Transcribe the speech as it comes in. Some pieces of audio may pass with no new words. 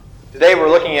Today we're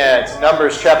looking at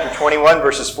Numbers chapter 21,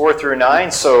 verses 4 through 9.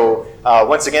 So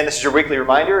once again, this is your weekly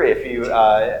reminder. If you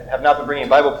have not been bringing a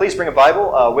Bible, please bring a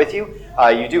Bible with you.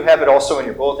 You do have it also in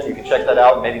your bulletin. You can check that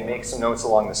out and maybe make some notes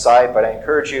along the side. But I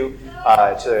encourage you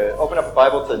to open up a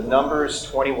Bible to Numbers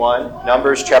 21,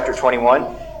 Numbers chapter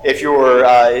 21. If you're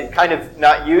kind of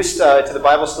not used to the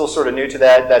Bible, still sort of new to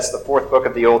that, that's the fourth book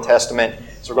of the Old Testament.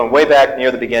 So we're going way back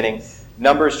near the beginning.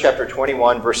 Numbers chapter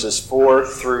 21, verses 4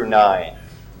 through 9.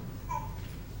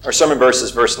 Our sermon verse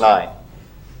is verse 9.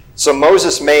 So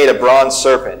Moses made a bronze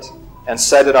serpent and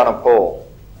set it on a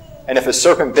pole. And if a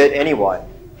serpent bit anyone,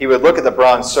 he would look at the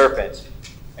bronze serpent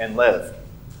and live.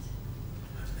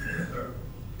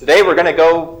 Today we're going to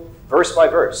go verse by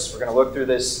verse. We're going to look through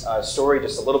this story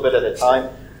just a little bit at a time,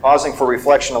 pausing for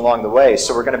reflection along the way.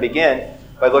 So we're going to begin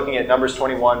by looking at Numbers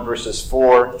 21, verses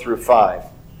 4 through 5.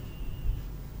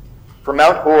 From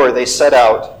Mount Hor they set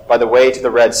out by the way to the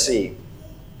Red Sea,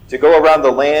 to go around the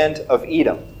land of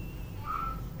Edom.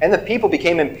 And the people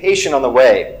became impatient on the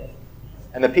way.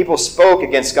 And the people spoke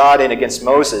against God and against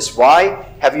Moses. Why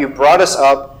have you brought us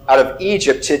up out of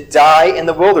Egypt to die in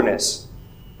the wilderness?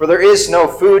 For there is no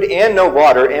food and no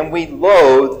water, and we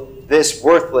loathe this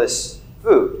worthless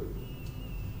food.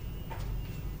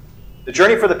 The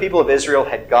journey for the people of Israel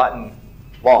had gotten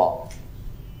long.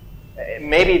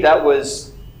 Maybe that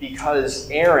was because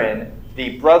Aaron,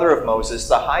 the brother of Moses,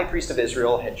 the high priest of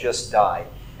Israel, had just died.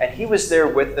 And he was there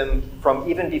with them from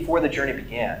even before the journey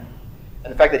began.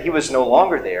 And the fact that he was no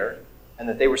longer there and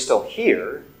that they were still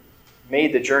here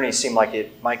made the journey seem like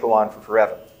it might go on for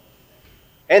forever.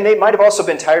 And they might have also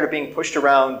been tired of being pushed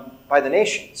around by the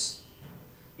nations.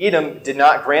 Edom did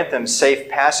not grant them safe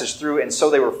passage through, and so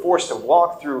they were forced to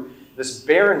walk through this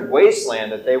barren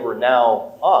wasteland that they were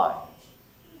now on.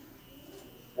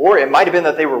 Or it might have been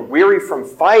that they were weary from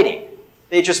fighting.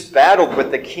 They just battled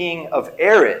with the king of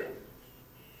Arad.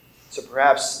 So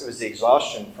perhaps it was the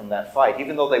exhaustion from that fight,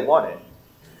 even though they won it,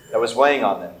 that was weighing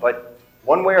on them. But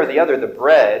one way or the other, the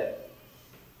bread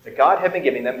that God had been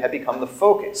giving them had become the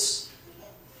focus.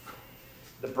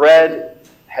 The bread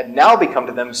had now become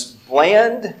to them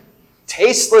bland,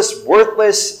 tasteless,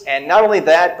 worthless, and not only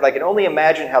that, but I can only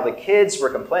imagine how the kids were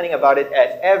complaining about it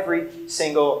at every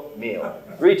single meal.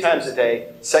 3 times a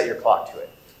day, set your clock to it.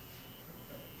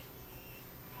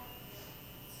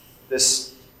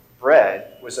 This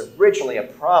bread was originally a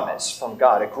promise from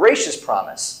God, a gracious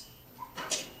promise,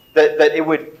 that it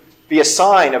would be a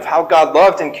sign of how God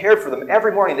loved and cared for them.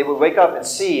 Every morning they would wake up and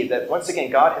see that once again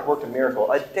God had worked a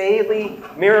miracle, a daily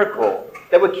miracle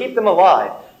that would keep them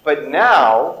alive. But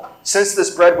now, since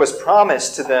this bread was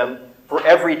promised to them for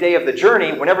every day of the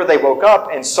journey, whenever they woke up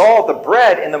and saw the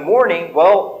bread in the morning,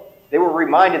 well, they were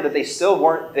reminded that they still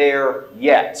weren't there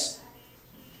yet.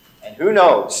 And who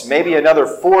knows, maybe another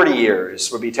 40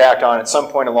 years would be tacked on at some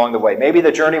point along the way. Maybe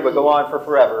the journey would go on for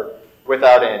forever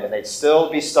without end, and they'd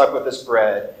still be stuck with this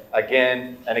bread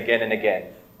again and again and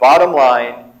again. Bottom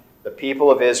line, the people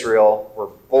of Israel were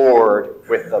bored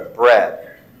with the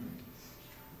bread.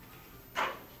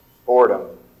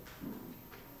 Boredom.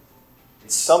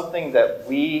 It's something that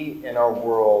we in our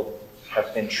world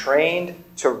have been trained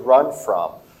to run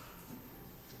from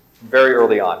very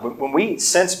early on. When we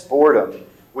sense boredom,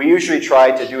 we usually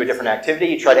try to do a different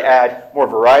activity, try to add more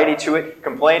variety to it,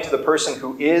 complain to the person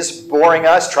who is boring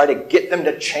us, try to get them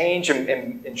to change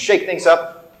and shake things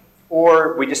up,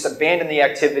 or we just abandon the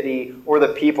activity or the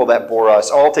people that bore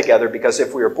us altogether, because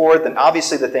if we are bored, then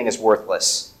obviously the thing is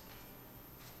worthless.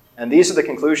 And these are the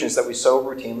conclusions that we so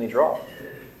routinely draw.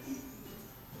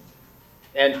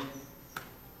 And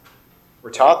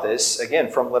we're taught this,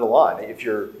 again, from little on. If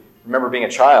you remember being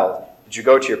a child, did you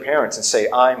go to your parents and say,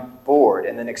 I'm bored,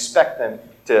 and then expect them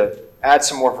to add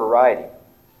some more variety,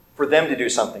 for them to do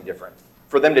something different,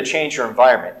 for them to change your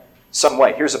environment some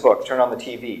way? Here's a book, turn on the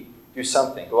TV, do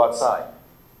something, go outside.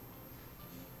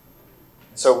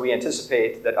 So we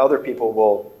anticipate that other people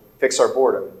will fix our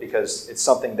boredom because it's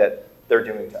something that they're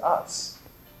doing to us.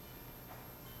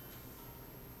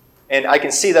 And I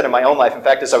can see that in my own life. In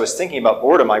fact, as I was thinking about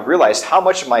boredom, I realized how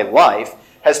much of my life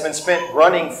has been spent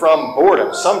running from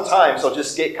boredom. Sometimes I'll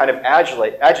just get kind of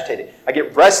agitated. I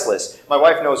get restless. My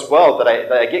wife knows well that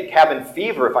I get cabin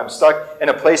fever if I'm stuck in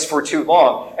a place for too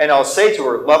long. And I'll say to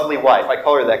her, lovely wife, I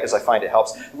call her that because I find it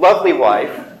helps, lovely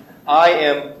wife, I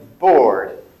am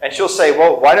bored. And she'll say,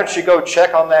 well, why don't you go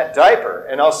check on that diaper?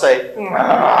 And I'll say,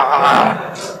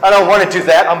 I don't want to do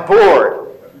that, I'm bored.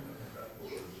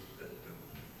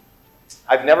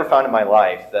 I've never found in my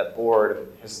life that boredom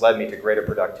has led me to greater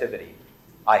productivity.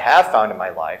 I have found in my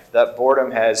life that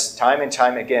boredom has time and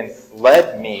time again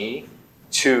led me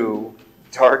to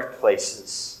dark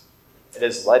places. It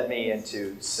has led me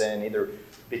into sin, either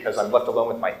because I'm left alone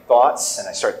with my thoughts and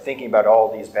I start thinking about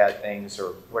all these bad things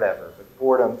or whatever. But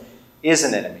boredom is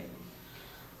an enemy.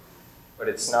 But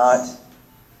it's not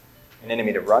an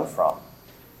enemy to run from.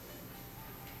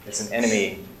 It's an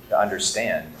enemy to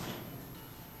understand.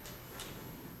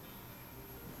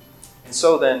 And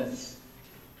so then,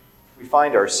 we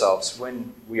find ourselves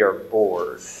when we are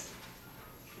bored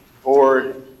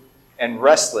and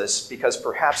restless, because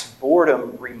perhaps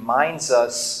boredom reminds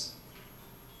us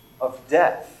of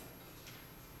death.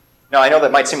 Now, I know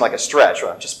that might seem like a stretch.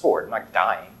 Well, I'm just bored. I'm not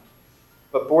dying.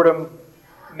 But boredom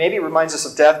maybe reminds us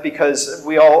of death because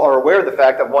we all are aware of the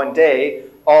fact that one day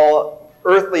all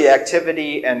earthly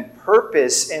activity and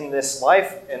purpose in this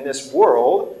life, in this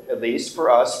world, at least for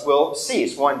us, will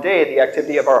cease. One day the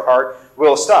activity of our heart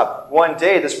will stop. One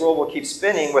day this world will keep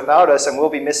spinning without us and we'll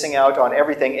be missing out on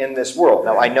everything in this world.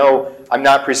 Now, I know I'm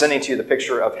not presenting to you the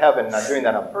picture of heaven, and I'm doing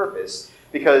that on purpose,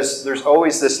 because there's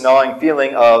always this gnawing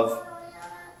feeling of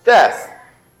death.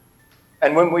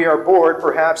 And when we are bored,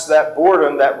 perhaps that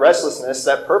boredom, that restlessness,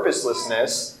 that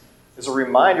purposelessness is a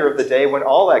reminder of the day when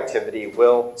all activity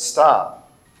will stop.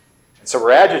 And so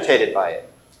we're agitated by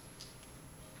it.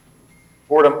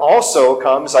 Boredom also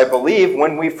comes, I believe,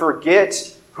 when we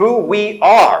forget who we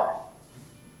are.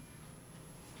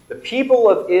 The people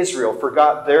of Israel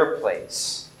forgot their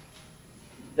place.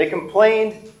 They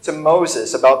complained to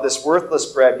Moses about this worthless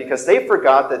bread because they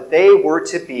forgot that they were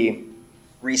to be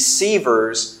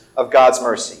receivers of God's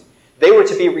mercy. They were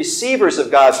to be receivers of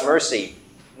God's mercy.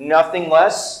 Nothing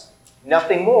less,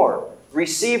 nothing more.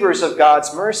 Receivers of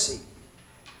God's mercy.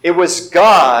 It was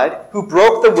God who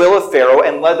broke the will of Pharaoh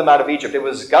and led them out of Egypt. It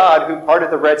was God who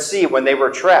parted the Red Sea when they were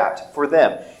trapped for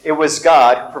them. It was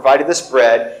God who provided this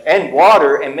bread and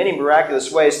water in many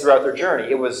miraculous ways throughout their journey.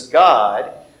 It was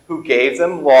God who gave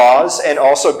them laws and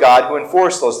also God who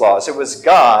enforced those laws. It was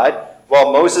God,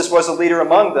 while Moses was a leader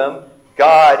among them,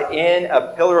 God in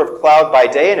a pillar of cloud by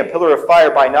day and a pillar of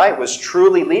fire by night was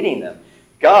truly leading them.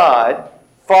 God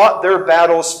fought their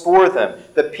battles for them.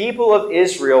 The people of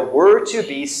Israel were to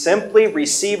be simply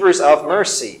receivers of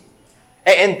mercy.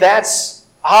 And that's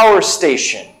our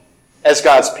station as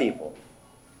God's people.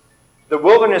 The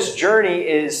wilderness journey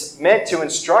is meant to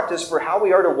instruct us for how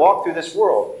we are to walk through this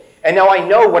world. And now I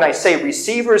know when I say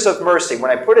receivers of mercy,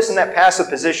 when I put us in that passive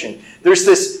position, there's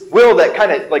this will that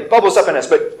kind of like bubbles up in us,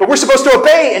 but we're supposed to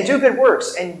obey and do good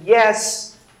works. And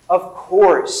yes, of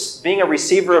course, being a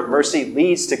receiver of mercy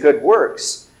leads to good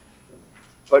works.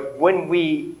 But when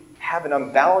we have an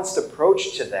unbalanced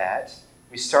approach to that,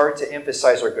 we start to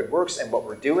emphasize our good works and what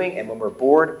we're doing, and when we're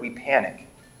bored, we panic.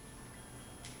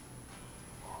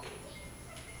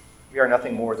 We are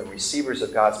nothing more than receivers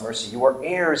of God's mercy. You are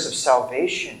heirs of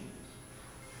salvation.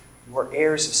 You are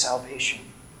heirs of salvation.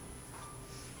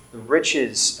 The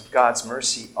riches of God's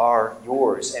mercy are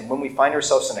yours. And when we find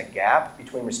ourselves in a gap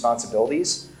between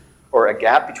responsibilities or a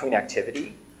gap between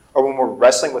activity, or when we're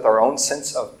wrestling with our own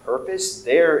sense of purpose,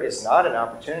 there is not an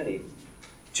opportunity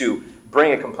to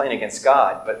bring a complaint against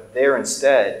God, but there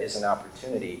instead is an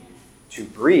opportunity to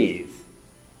breathe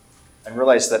and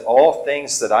realize that all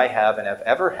things that I have and have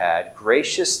ever had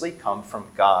graciously come from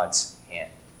God's hand.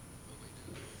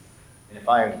 And if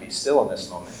I am to be still in this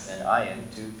moment, then I am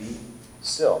to be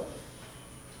still.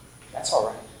 That's all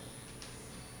right.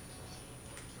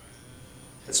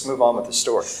 Let's move on with the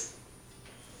story.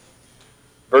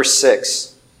 Verse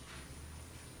 6.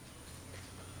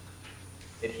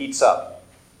 It heats up.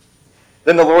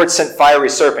 Then the Lord sent fiery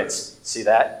serpents. See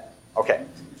that? Okay.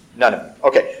 None of it.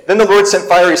 Okay. Then the Lord sent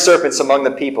fiery serpents among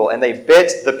the people, and they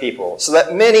bit the people, so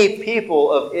that many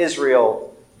people of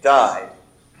Israel died.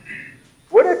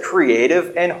 What a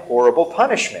creative and horrible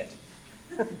punishment.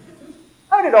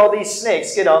 How did all these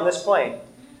snakes get on this plain?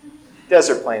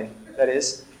 Desert plain, that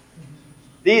is.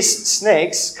 These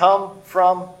snakes come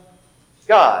from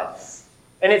God.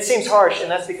 And it seems harsh,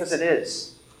 and that's because it is.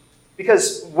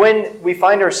 Because when we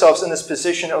find ourselves in this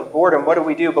position of boredom, what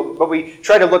do? But we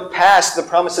try to look past the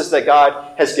promises that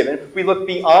God has given. We look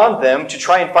beyond them to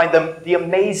try and find them the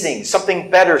amazing,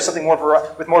 something better, something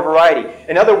more with more variety.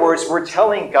 In other words, we're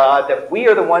telling God that we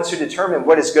are the ones who determine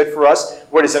what is good for us,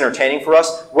 what is entertaining for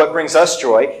us, what brings us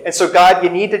joy. And so, God, you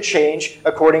need to change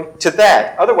according to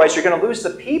that. Otherwise, you're going to lose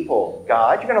the people,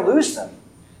 God. You're going to lose them.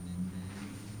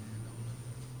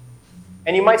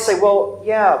 And you might say, well,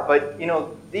 yeah, but,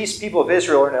 these people of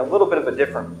Israel are in a little bit of a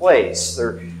different place.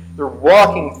 They're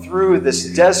walking through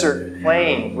this desert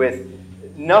plain with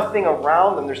nothing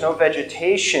around them. There's no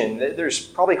vegetation. There's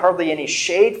probably hardly any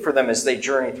shade for them as they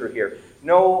journey through here.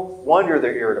 No wonder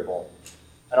they're irritable.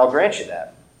 And I'll grant you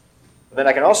that. But then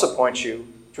I can also point you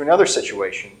to another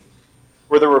situation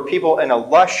where there were people in a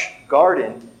lush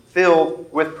garden filled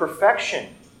with perfection.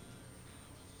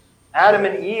 Adam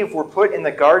and Eve were put in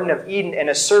the Garden of Eden, and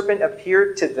a serpent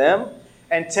appeared to them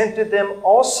and tempted them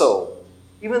also,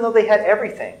 even though they had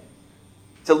everything,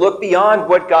 to look beyond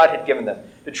what God had given them,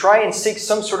 to try and seek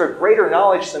some sort of greater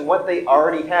knowledge than what they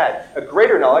already had, a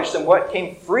greater knowledge than what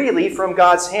came freely from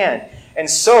God's hand. And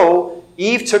so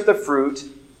Eve took the fruit,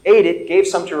 ate it, gave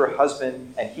some to her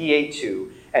husband, and he ate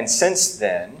too. And since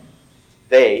then,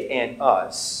 they and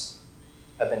us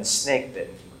have been snake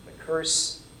bitten with the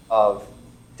curse of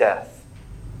death.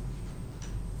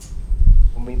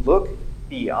 When we look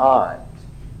beyond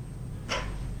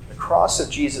the cross of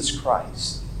Jesus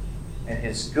Christ and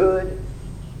his good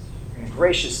and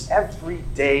gracious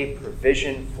everyday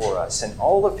provision for us and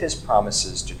all of his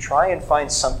promises to try and find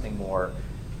something more,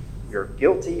 you're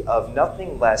guilty of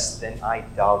nothing less than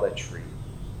idolatry.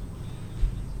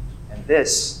 And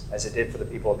this, as it did for the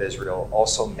people of Israel,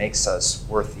 also makes us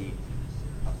worthy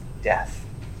of death.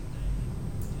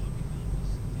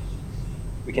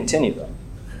 We continue, though.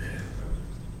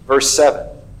 Verse 7.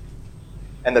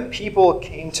 And the people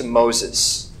came to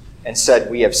Moses and said,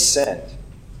 "We have sinned,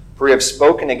 for we have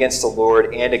spoken against the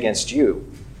Lord and against you.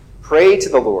 Pray to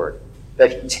the Lord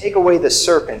that he take away the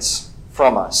serpents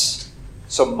from us."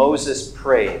 So Moses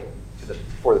prayed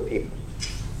for the people.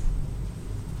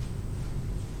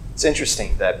 It's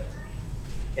interesting that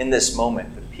in this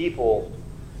moment, the people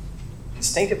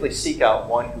instinctively seek out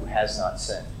one who has not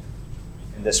sinned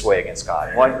in this way against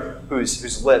God, one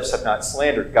whose lips have not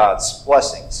slandered God's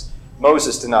blessings.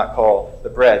 Moses did not call the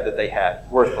bread that they had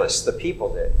worthless. The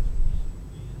people did.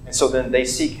 And so then they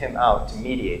seek him out to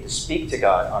mediate, to speak to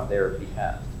God on their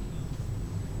behalf.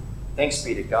 Thanks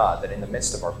be to God that in the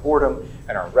midst of our boredom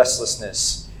and our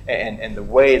restlessness and the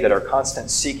way that our constant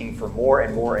seeking for more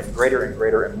and more and greater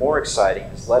and more exciting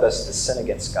has led us to sin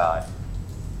against God,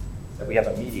 that we have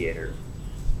a mediator,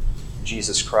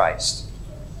 Jesus Christ,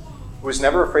 who was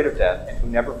never afraid of death and who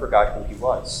never forgot who he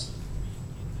was.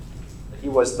 That he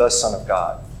was the Son of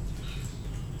God.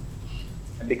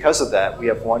 And because of that, we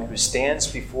have one who stands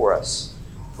before us,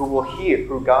 who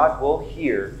God will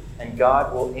hear and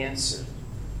God will answer.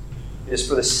 It is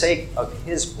for the sake of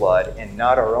his blood and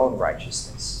not our own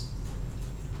righteousness.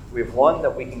 We have one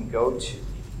that we can go to,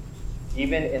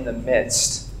 even in the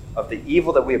midst of the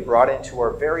evil that we have brought into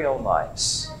our very own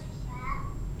lives,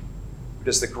 who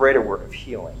does the greater work of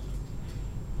healing,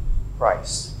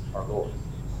 Christ our Lord.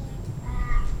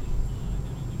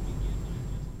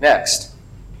 Next,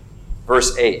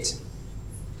 verse 8.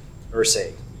 Verse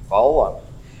 8. Follow along.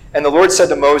 And the Lord said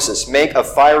to Moses, "Make a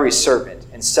fiery serpent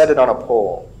and set it on a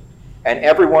pole, and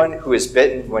everyone who is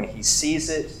bitten when he sees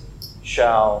it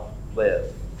shall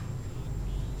live."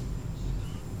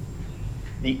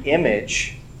 The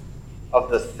image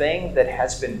of the thing that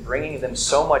has been bringing them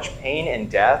so much pain and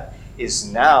death is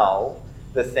now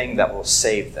the thing that will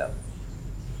save them.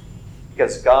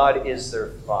 Because God is their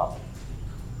Father.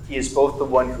 He is both the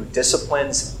one who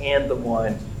disciplines and the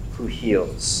one who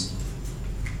heals.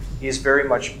 He is very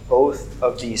much both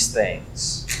of these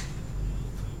things.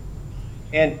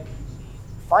 And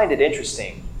find it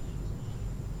interesting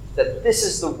that this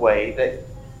is the way that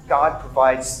God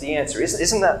provides the answer.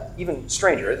 Isn't that even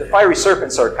stranger? The fiery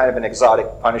serpents are kind of an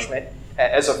exotic punishment.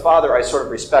 As a father, I sort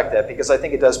of respect that because I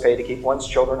think it does pay to keep one's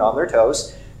children on their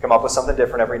toes, come up with something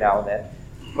different every now and then.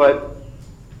 But,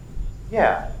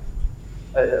 yeah,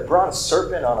 a bronze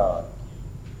serpent on a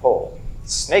pole,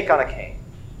 snake on a cane.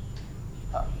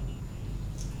 Huh.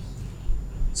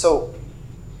 So,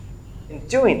 in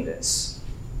doing this,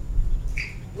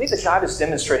 I believe that God is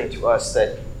demonstrating to us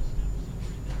that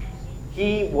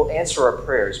he will answer our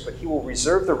prayers, but he will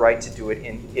reserve the right to do it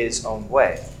in his own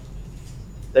way.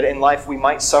 That in life we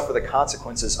might suffer the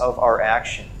consequences of our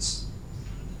actions,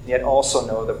 and yet also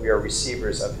know that we are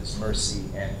receivers of his mercy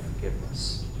and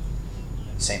forgiveness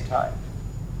at the same time.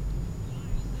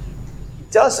 He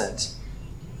doesn't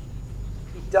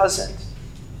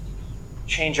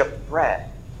change up the bread.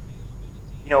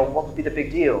 You know, what would be the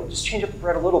big deal? Just change up the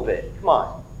bread a little bit. Come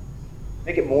on.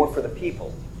 Make it more for the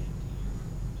people.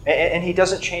 And he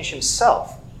doesn't change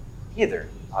himself either,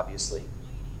 obviously.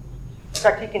 In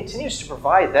fact, he continues to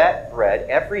provide that bread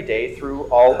every day through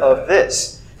all of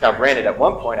this. Now, granted, at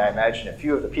one point, I imagine a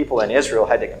few of the people in Israel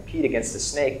had to compete against the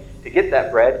snake to get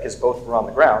that bread because both were on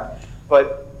the ground.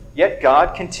 But yet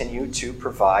God continued to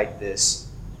provide this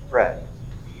bread,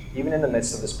 even in the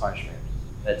midst of this punishment.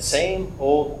 That same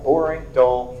old, boring,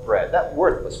 dull bread, that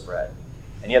worthless bread.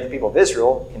 And yet the people of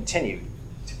Israel continued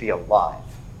to be alive.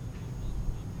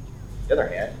 On the other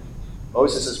hand,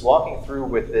 Moses is walking through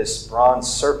with this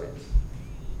bronze serpent,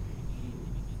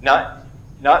 not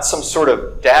not some sort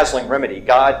of dazzling remedy.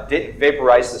 God didn't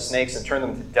vaporize the snakes and turn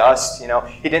them to dust.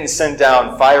 He didn't send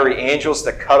down fiery angels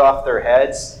to cut off their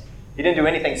heads. He didn't do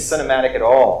anything cinematic at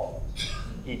all.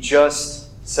 He just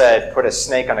said, put a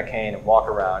snake on a cane and walk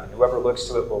around, and whoever looks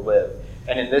to it will live.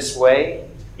 And in this way,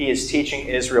 he is teaching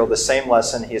Israel the same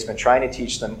lesson he has been trying to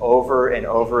teach them over and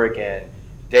over again,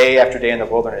 day after day in the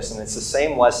wilderness. And it's the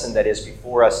same lesson that is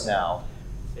before us now.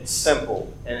 It's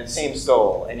simple, and it seems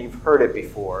dull, and you've heard it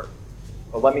before.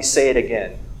 But let me say it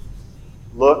again.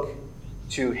 Look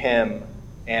to him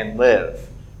and live.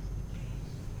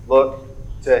 Look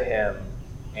to him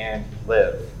and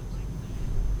live.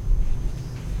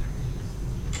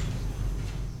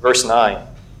 Verse 9.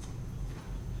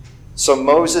 So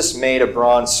Moses made a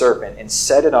bronze serpent and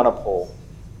set it on a pole.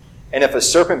 And if a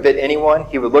serpent bit anyone,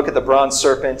 he would look at the bronze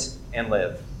serpent and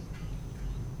live.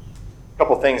 A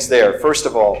couple things there. First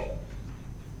of all,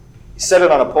 he set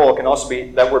it on a pole.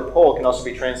 That word pole can also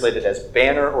be translated as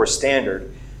banner or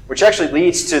standard, which actually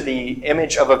leads to the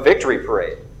image of a victory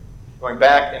parade, going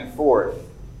back and forth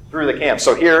through the camp.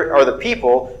 So here are the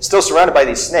people still surrounded by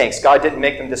these snakes. God didn't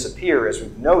make them disappear, as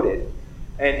we've noted.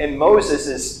 And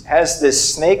Moses has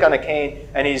this snake on a cane,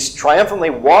 and he's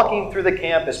triumphantly walking through the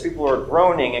camp as people are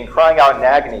groaning and crying out in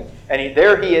agony. And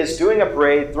there he is doing a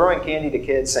parade, throwing candy to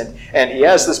kids, and he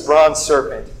has this bronze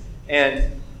serpent.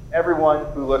 And everyone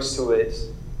who looks to it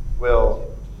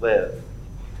will live.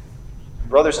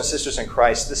 Brothers and sisters in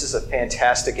Christ, this is a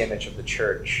fantastic image of the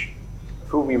church, of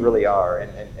who we really are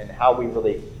and how we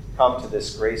really come to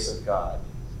this grace of God.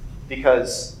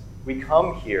 Because we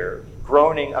come here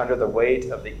groaning under the weight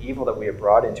of the evil that we have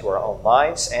brought into our own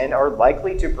lives and are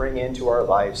likely to bring into our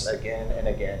lives again and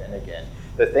again and again.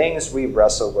 The things we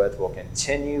wrestle with will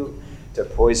continue to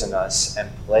poison us and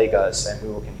plague us, and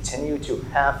we will continue to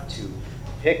have to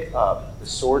pick up the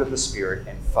sword of the Spirit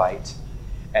and fight.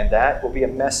 And that will be a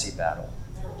messy battle.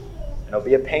 And it'll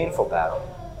be a painful battle.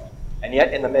 And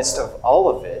yet, in the midst of all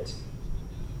of it,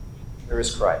 there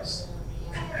is Christ.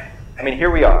 I mean,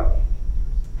 here we are.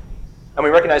 And we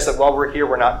recognize that while we're here,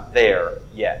 we're not there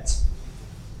yet.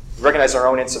 We recognize our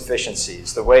own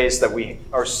insufficiencies, the ways that we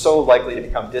are so likely to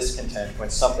become discontent when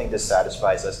something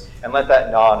dissatisfies us, and let that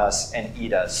gnaw on us and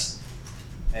eat us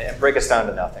and break us down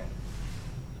to nothing.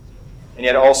 And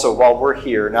yet also, while we're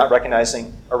here,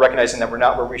 recognizing that we're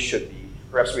not where we should be,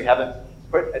 perhaps we haven't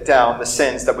put down the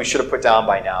sins that we should have put down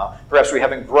by now, perhaps we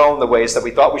haven't grown the ways that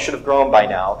we thought we should have grown by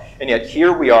now, and yet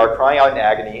here we are crying out in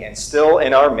agony, and still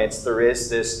in our midst there is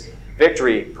this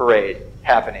victory parade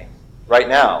happening right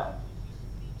now.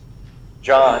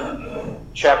 John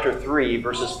chapter 3,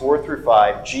 verses 4 through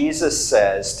 5, Jesus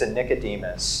says to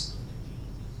Nicodemus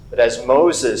that as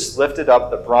Moses lifted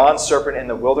up the bronze serpent in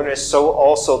the wilderness, so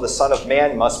also the Son of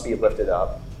Man must be lifted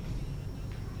up,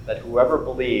 that whoever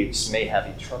believes may have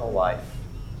eternal life.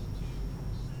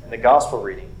 In the gospel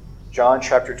reading, John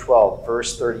chapter 12,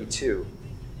 verse 32,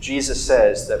 Jesus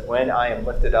says that when I am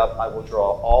lifted up, I will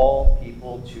draw all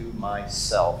people to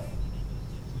myself.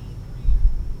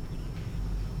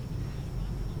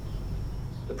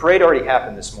 The parade already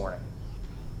happened this morning.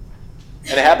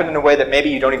 And it happened in a way that maybe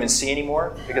you don't even see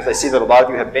anymore, because I see that a lot of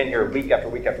you have been here week after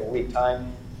week after week,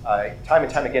 time and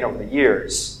time again over the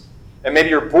years. And maybe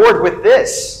you're bored with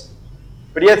this.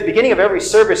 But yet at the beginning of every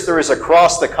service, there is a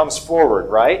cross that comes forward,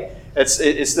 right? It's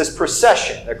this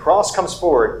procession. The cross comes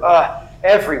forward.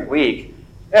 Every week.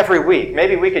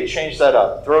 Maybe we could change that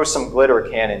up. Throw some glitter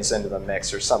cannons into the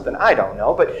mix or something. I don't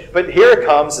know. But here it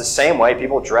comes the same way.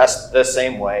 People dressed the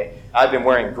same way. I've been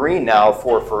wearing green now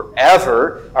for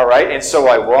forever. All right? And so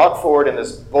I walk forward in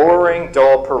this boring,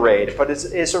 dull parade. But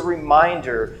it's a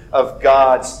reminder of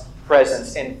God's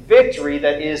presence and victory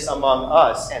that is among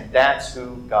us. And that's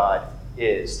who God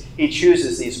is. He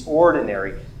chooses these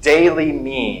ordinary, daily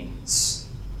means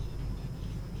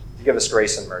to give us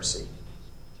grace and mercy.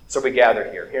 So we gather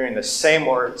here, hearing the same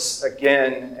words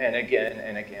again and again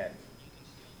and again.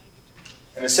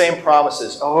 And the same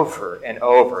promises over and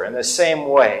over in the same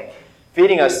way,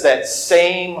 feeding us that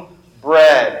same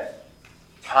bread,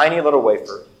 tiny little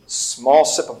wafer, small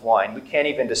sip of wine. We can't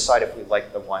even decide if we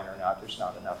like the wine or not. There's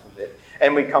not enough of it.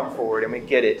 And we come forward and we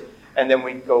get it, and then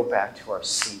we go back to our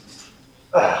seat.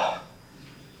 Ugh.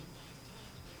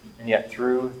 And yet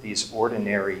through these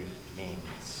ordinary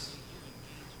means,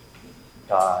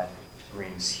 God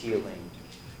brings healing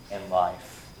and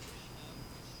life.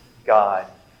 God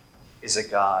is a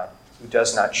God who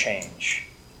does not change.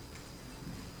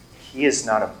 He is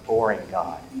not a boring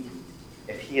God.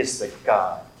 If He is the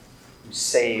God who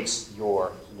saves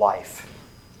your life,